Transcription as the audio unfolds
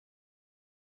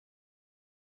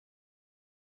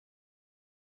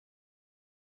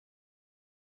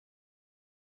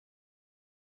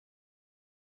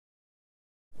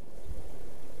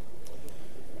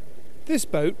This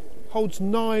boat holds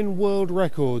 9 world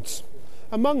records.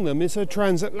 Among them is her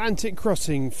transatlantic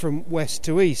crossing from west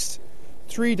to east,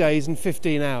 3 days and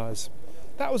 15 hours.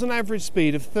 That was an average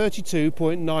speed of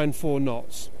 32.94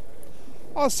 knots.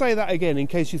 I'll say that again in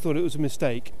case you thought it was a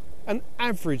mistake. An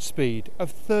average speed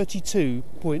of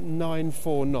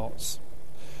 32.94 knots.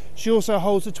 She also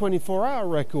holds a 24-hour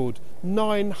record,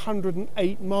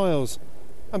 908 miles.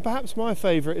 And perhaps my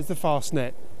favourite is the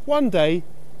Fastnet. 1 day,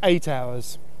 8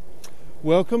 hours.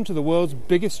 Welcome to the world's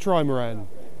biggest trimaran.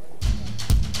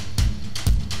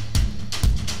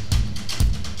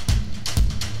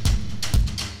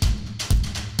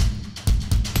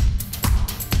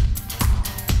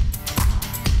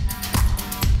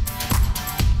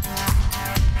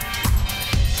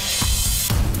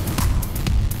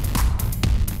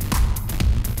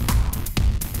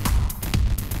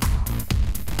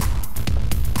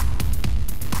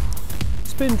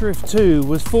 Spindrift 2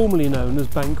 was formerly known as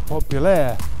Banque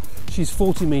Populaire. She's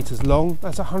 40 metres long,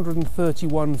 that's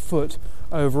 131 foot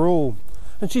overall,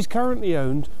 and she's currently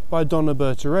owned by Donna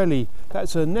Bertarelli,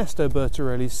 that's Ernesto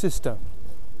Bertarelli's sister.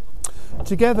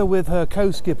 Together with her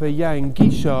co-skipper Yann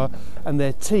Guichard and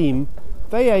their team,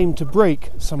 they aim to break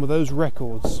some of those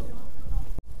records.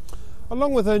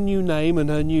 Along with her new name and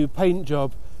her new paint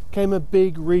job came a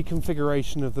big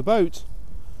reconfiguration of the boat.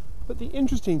 But the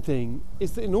interesting thing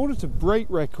is that in order to break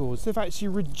records, they've actually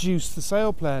reduced the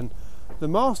sail plan. The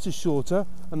mast is shorter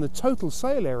and the total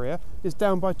sail area is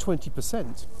down by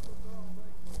 20%.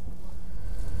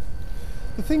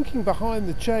 The thinking behind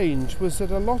the change was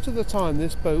that a lot of the time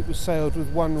this boat was sailed with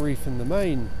one reef in the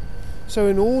main. So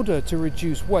in order to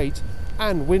reduce weight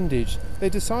and windage, they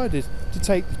decided to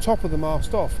take the top of the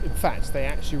mast off. In fact, they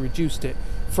actually reduced it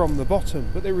from the bottom,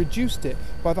 but they reduced it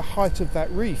by the height of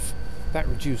that reef. That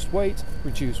reduced weight,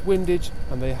 reduced windage,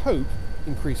 and they hope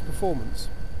increased performance.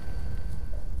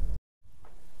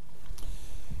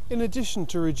 In addition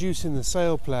to reducing the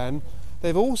sail plan,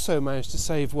 they've also managed to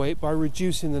save weight by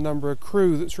reducing the number of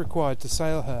crew that's required to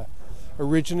sail her.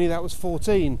 Originally that was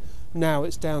 14, now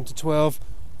it's down to 12,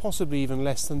 possibly even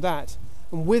less than that.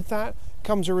 And with that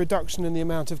comes a reduction in the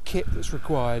amount of kit that's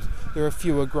required. There are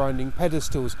fewer grinding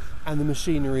pedestals and the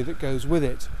machinery that goes with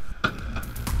it.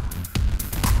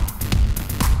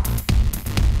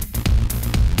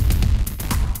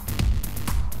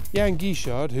 Yann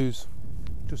Guichard, who's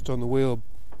just on the wheel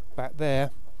back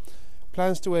there,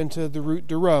 plans to enter the Route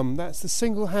du Rhum. That's the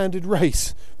single-handed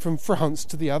race from France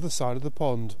to the other side of the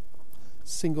pond.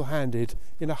 Single-handed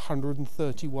in a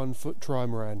 131-foot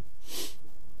trimaran.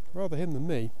 Rather him than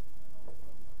me.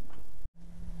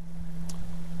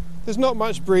 There's not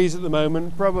much breeze at the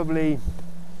moment, probably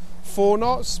 4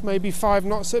 knots, maybe 5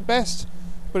 knots at best.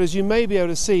 But as you may be able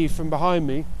to see from behind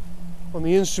me on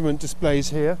the instrument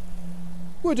displays here,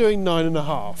 we're doing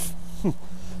 9.5.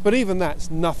 But even that's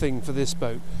nothing for this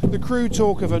boat. The crew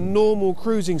talk of a normal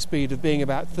cruising speed of being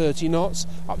about 30 knots,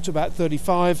 up to about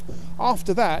 35.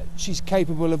 After that, she's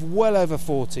capable of well over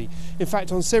 40. In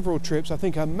fact, on several trips, I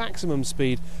think her maximum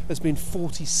speed has been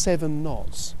 47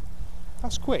 knots.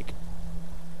 That's quick.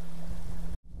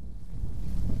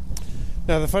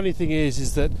 Now, the funny thing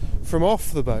is that from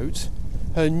off the boat,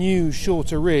 her new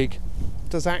shorter rig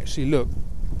does actually look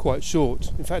quite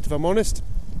short. In fact, if I'm honest,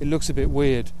 it looks a bit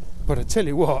weird. But I tell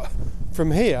you what,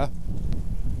 from here,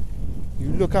 you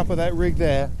look up at that rig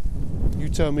there, you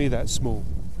tell me that's small.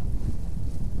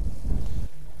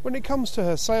 When it comes to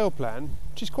her sail plan,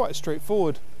 she's quite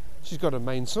straightforward. She's got a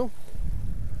mainsail,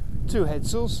 2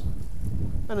 headsails,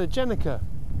 and a jennica.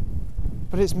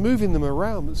 But it's moving them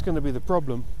around that's going to be the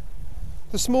problem.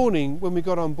 This morning, when we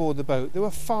got on board the boat, there were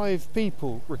 5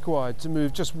 people required to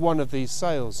move just one of these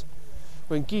sails.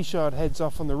 When Guichard heads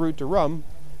off on the Route du Rhum,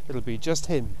 it'll be just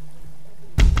him.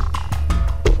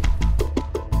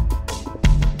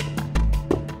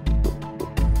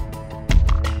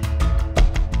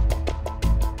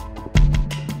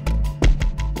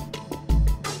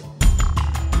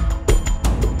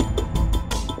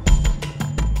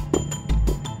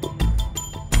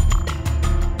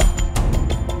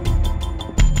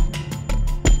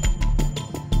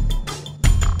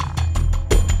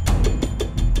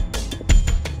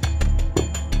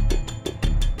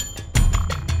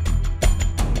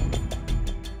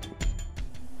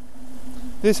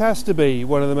 This has to be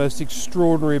one of the most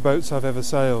extraordinary boats I've ever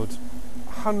sailed.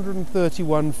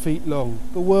 131 feet long,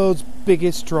 the world's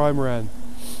biggest trimaran.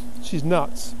 She's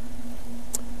nuts.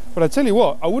 But I tell you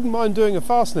what, I wouldn't mind doing a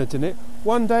Fastnet in it.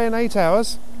 1 day and 8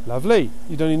 hours, lovely.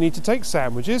 You'd only need to take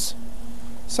sandwiches.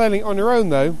 Sailing on your own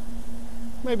though,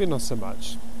 maybe not so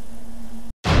much.